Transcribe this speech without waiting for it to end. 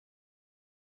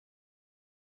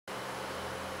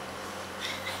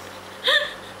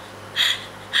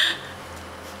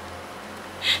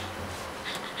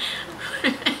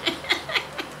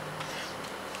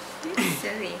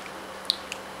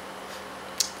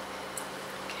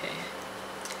Okay.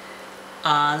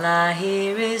 All I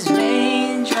hear is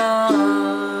raindrops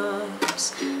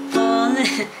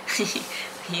falling.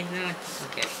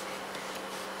 Okay.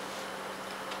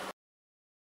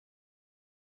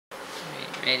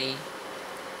 Alright, ready?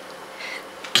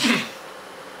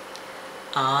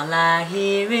 All I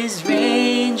hear is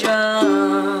raindrops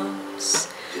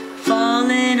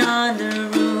falling on the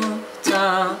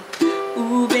rooftop.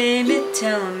 Ooh, baby,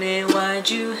 tell me why'd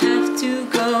you have to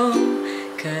go?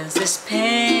 'Cause this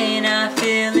pain I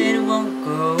feel, it won't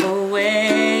go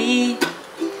away.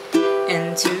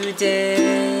 And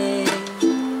today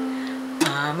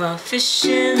I'm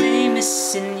officially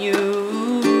missing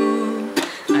you.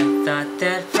 I thought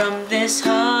that from this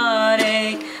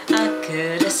heartache I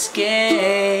could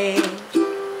escape,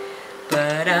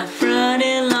 but I've run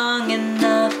it long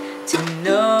enough to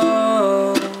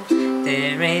know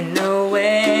there ain't no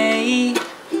way.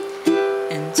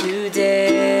 And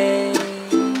today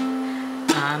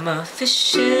I'm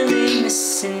officially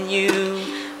missing you.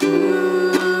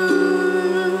 Ooh,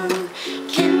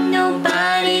 can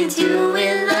nobody do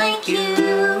it like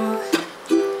you?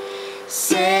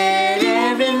 Said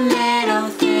every little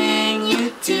thing you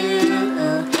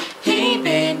do. Hey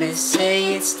baby,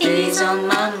 say it stays on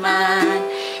my mind.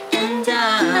 And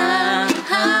I'm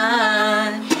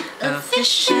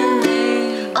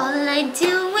officially, all I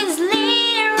do is lay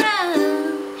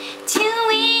around, 2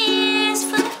 ears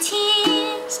full of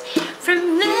tears, from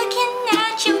looking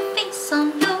at your face on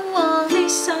the wall.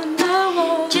 face on the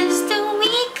wall. Just a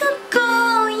week ago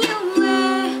you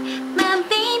were my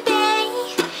baby.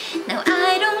 Now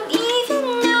I don't even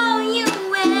know you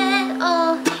at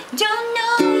all. Don't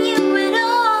know you at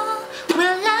all.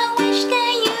 Well, I wish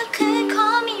that you could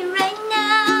call me right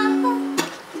now,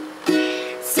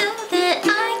 so that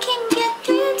I can get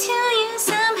through to you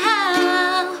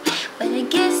somehow. But I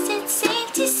guess it's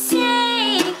safe to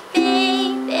say,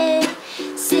 baby,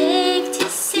 safe to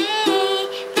say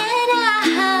that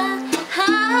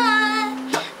I'm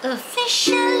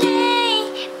officially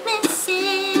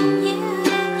missing you.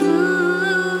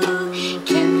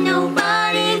 Can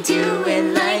nobody do it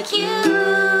like you?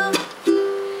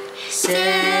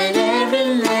 Said every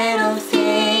little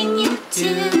thing you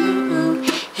do.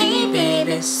 Hey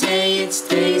baby, say it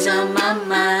stays on my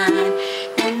mind.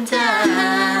 And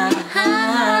I'm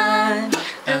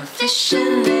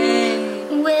officially,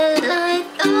 Well, I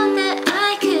thought that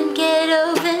I could get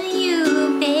over you,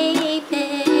 baby,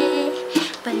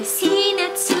 but I see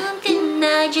that's something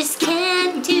I just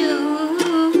can't do.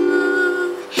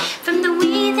 From the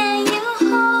way that you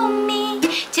hold me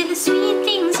to the sweet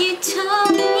things you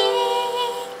told me,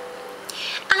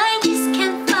 I just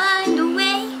can't find a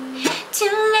way to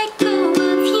let go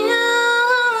of you.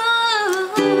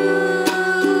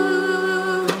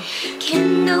 Can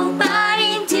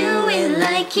nobody do it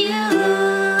like you?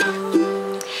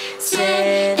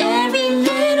 said every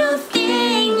little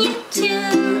thing you do.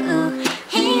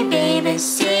 Hey baby,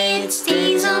 say it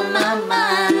stays on my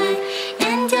mind.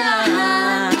 And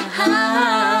I'm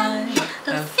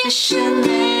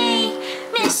officially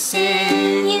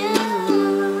missing you.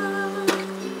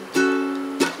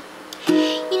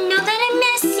 You know that I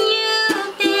miss you,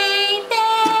 baby.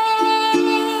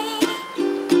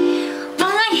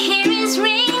 All I hear is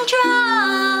raindrops.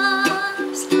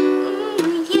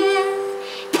 Ooh, yeah.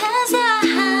 'Cause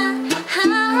I'm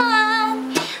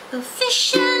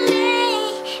officially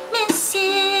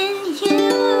missing you.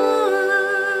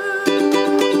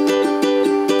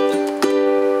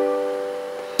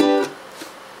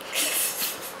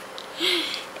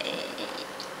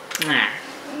 Ah.